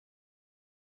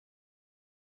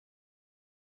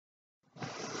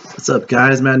What's up,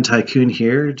 guys? Madden Tycoon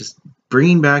here, just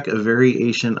bringing back a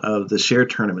variation of the share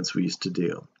tournaments we used to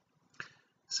do.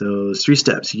 So there's 3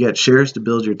 steps. You get shares to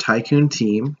build your Tycoon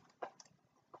team.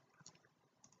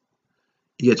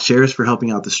 You get shares for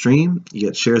helping out the stream. You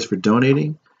get shares for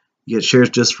donating. You get shares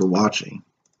just for watching.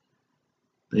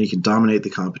 Then you can dominate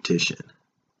the competition.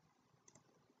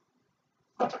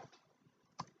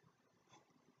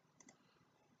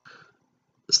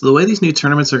 So the way these new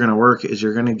tournaments are going to work is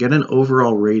you're going to get an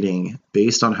overall rating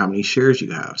based on how many shares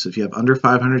you have. So if you have under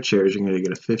 500 shares, you're going to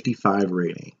get a 55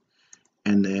 rating.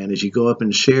 And then as you go up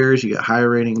in shares, you get higher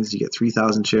ratings. You get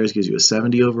 3,000 shares, gives you a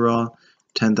 70 overall.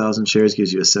 10,000 shares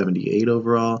gives you a 78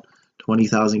 overall.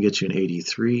 20,000 gets you an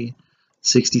 83.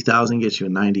 60,000 gets you a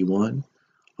 91.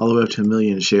 All the way up to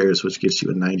 1,000,000 shares, which gets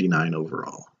you a 99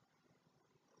 overall.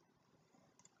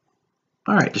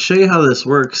 Alright, to show you how this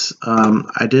works,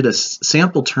 I did a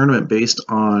sample tournament based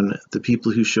on the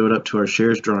people who showed up to our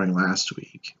shares drawing last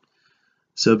week.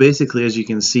 So basically, as you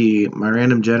can see, my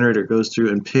random generator goes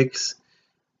through and picks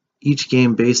each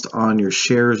game based on your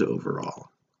shares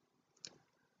overall.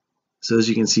 So as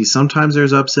you can see, sometimes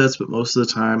there's upsets, but most of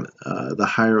the time the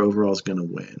higher overall is going to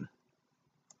win.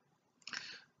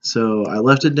 So I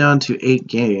left it down to 8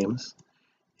 games,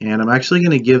 and I'm actually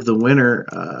going to give the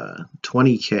winner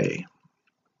 20K.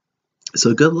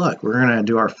 So good luck. We're going to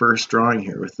do our first drawing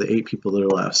here with the 8 people that are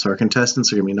left. So our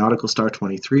contestants are going to be Nautical Star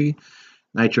 23,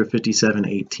 Nitro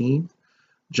 5718,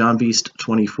 John Beast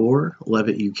 24,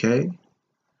 Levitt UK,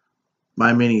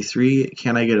 My Mini 3,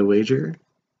 Can I Get a Wager,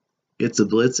 It's a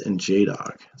Blitz, and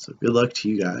J-Dog. So good luck to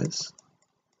you guys.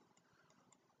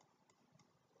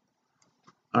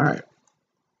 Alright,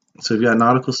 so we've got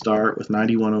Nautical Star with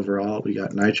 91 overall. We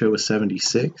got Nitro with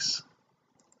 76.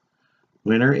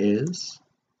 Winner is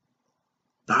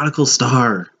Nautical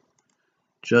Star.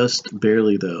 Just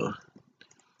barely, though.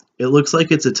 It looks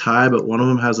like it's a tie, but one of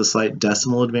them has a slight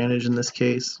decimal advantage in this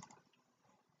case.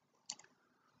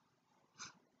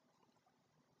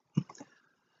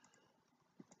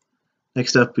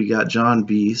 Next up, we got John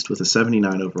Beast with a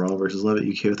 79 overall versus Levitt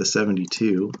UK with a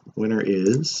 72. Winner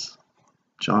is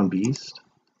John Beast.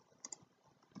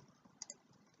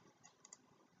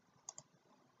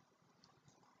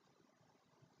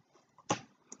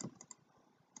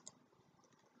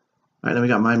 Alright, then we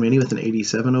got My Mini with an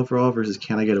 87 overall versus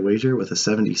Can I Get a Wager with a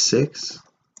 76.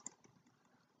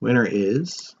 Winner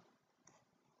is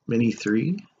Mini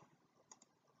 3.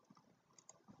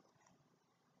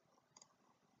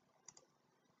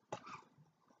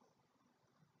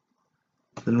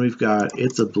 Then we've got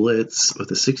It's a Blitz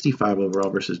with a 65 overall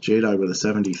versus J-Dog with a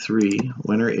 73.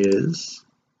 Winner is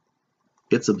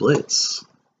It's a Blitz.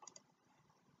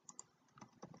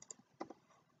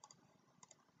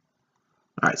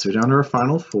 Alright, so we're down to our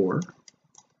final 4.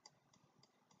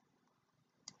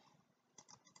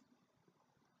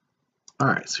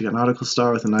 Alright, so we got Nautical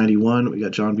Star with a 91. We got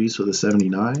John Beast with a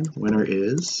 79. Winner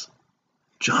is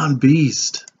John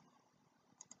Beast.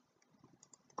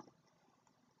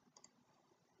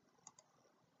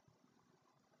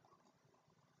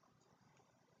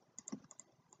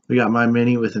 We got My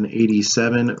Mini with an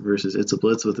 87 versus It's a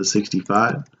Blitz with a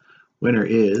 65. Winner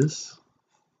is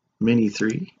Mini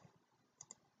 3.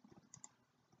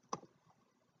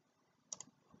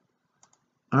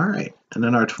 Alright, and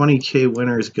then our 20K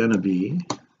winner is going to be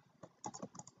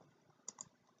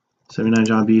 79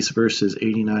 John Beast versus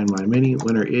 89 My Mini.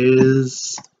 Winner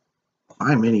is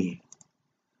My Mini.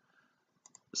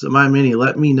 So My Mini,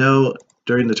 let me know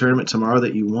during the tournament tomorrow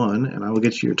that you won, and I will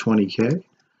get you your 20K.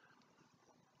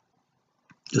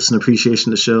 Just an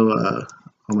appreciation to show all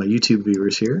my YouTube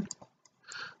viewers here.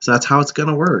 So that's how it's going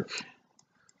to work.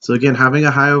 So again, having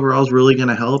a high overall is really going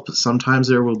to help. Sometimes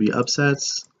there will be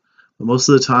upsets. But most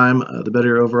of the time, the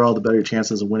better overall, the better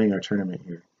chances of winning our tournament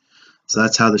here. So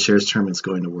that's how the shares tournament is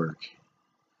going to work.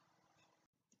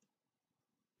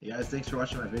 Hey guys, thanks for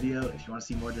watching my video. If you want to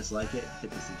see more just like it, hit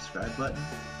the subscribe button.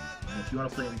 And if you want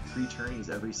to play in free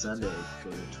tourneys every Sunday, go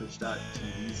to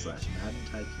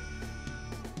twitch.tv/MaddenTycoon.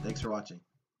 Thanks for watching.